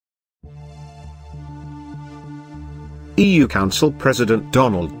EU Council President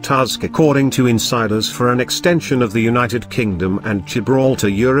Donald Tusk, according to insiders, for an extension of the United Kingdom and Gibraltar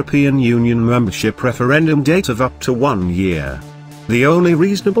European Union membership referendum date of up to 1 year. The only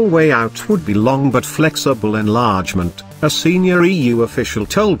reasonable way out would be long but flexible enlargement, a senior EU official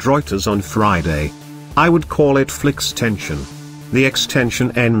told Reuters on Friday. I would call it Flextension. The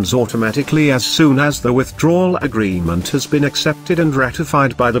extension ends automatically as soon as the withdrawal agreement has been accepted and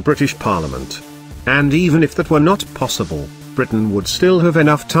ratified by the British Parliament. And even if that were not possible, Britain would still have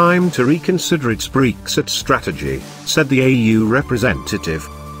enough time to reconsider its Brexit strategy, said the EU representative.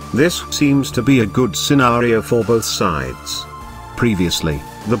 This seems to be a good scenario for both sides. Previously,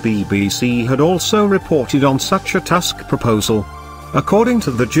 the BBC had also reported on such a Tusk proposal. According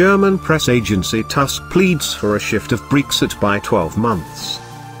to the German press agency, Tusk pleads for a shift of Brexit by 12 months.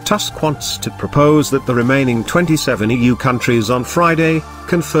 Tusk wants to propose that the remaining 27 EU countries on Friday,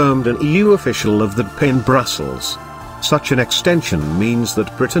 confirmed an EU official of the DP in Brussels. Such an extension means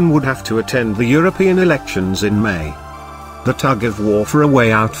that Britain would have to attend the European elections in May. The tug-of-war for a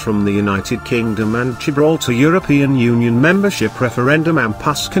way out from the United Kingdom and Gibraltar European Union membership referendum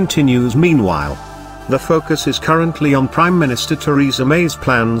impasse continues meanwhile. The focus is currently on Prime Minister Theresa May's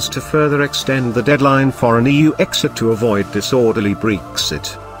plans to further extend the deadline for an EU exit to avoid disorderly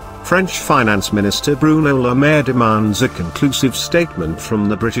Brexit. French Finance Minister Bruno Le Maire demands a conclusive statement from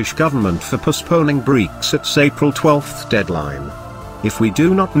the British government for postponing Brexit's April 12 deadline. If we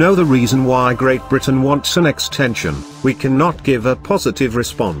do not know the reason why Great Britain wants an extension, we cannot give a positive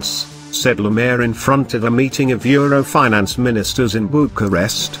response, said Le Maire in front of a meeting of Euro finance ministers in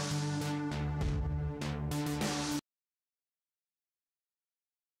Bucharest.